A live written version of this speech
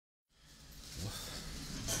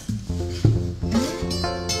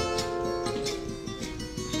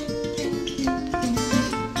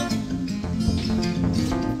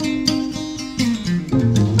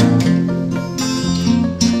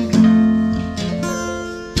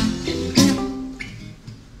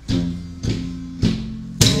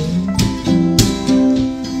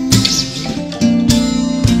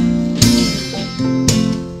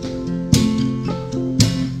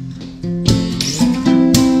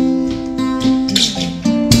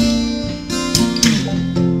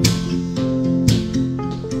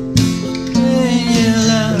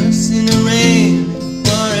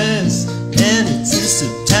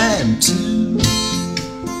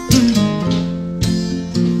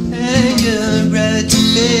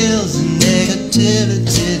tales and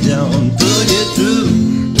negativity don't pull you through.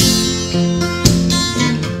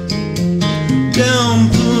 Don't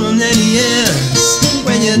pull any ears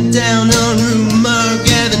when you're down on Rumork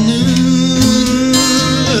Avenue.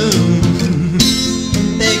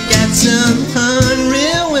 They got some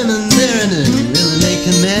unreal women there and they really make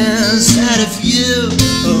a mess out of you.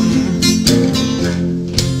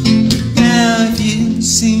 Now if you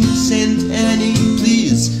see Saint Annie,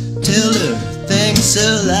 please tell her thanks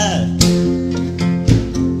a lot.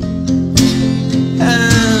 I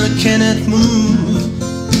cannot move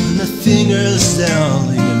my fingers down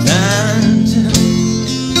in your mind.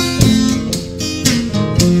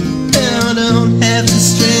 I don't have the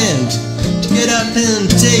strength to get up and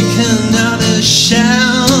take another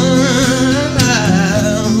shower.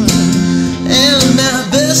 And my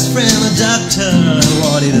best friend, the doctor,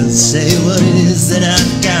 wanted to say what it is that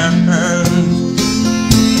I've got.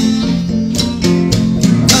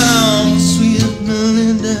 Oh, sweet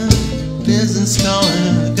Melinda, business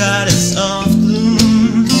calling, the goddess of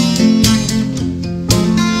gloom.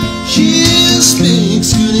 She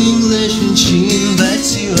speaks good English and she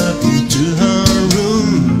invites you up into her room.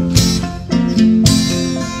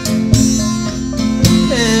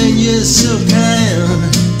 And you're so kind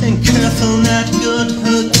and careful not to go to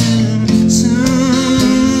her too soon.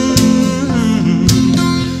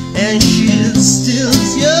 And she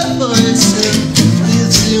steals your voice and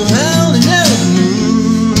leaves you howling at the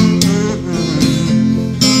moon.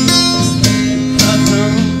 Up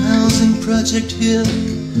on housing project here,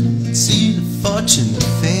 see the fortune and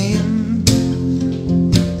fame.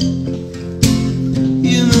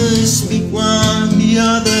 You must speak one, the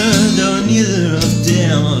other, though neither of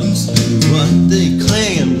them do what they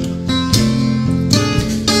claim.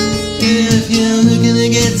 If you're looking to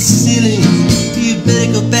get silly, you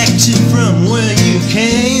better go back to from where you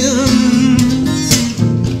came.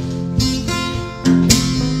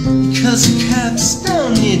 'Cause the cops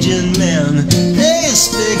don't need you, man, they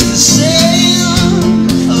expect the same.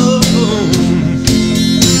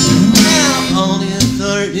 Now all the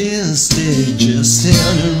authorities, they just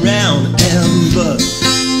stand around and buck.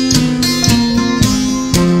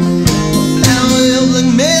 Now we'll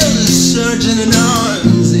blackmail the sergeant in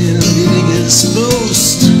arms in a leading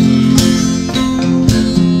exposed.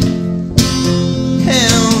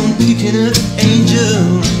 And picking up Angel,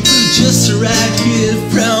 just arrived here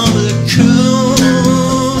from the coast,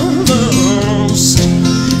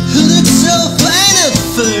 who looked so fine at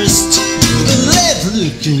first, but left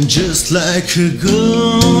looking just like a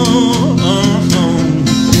ghost.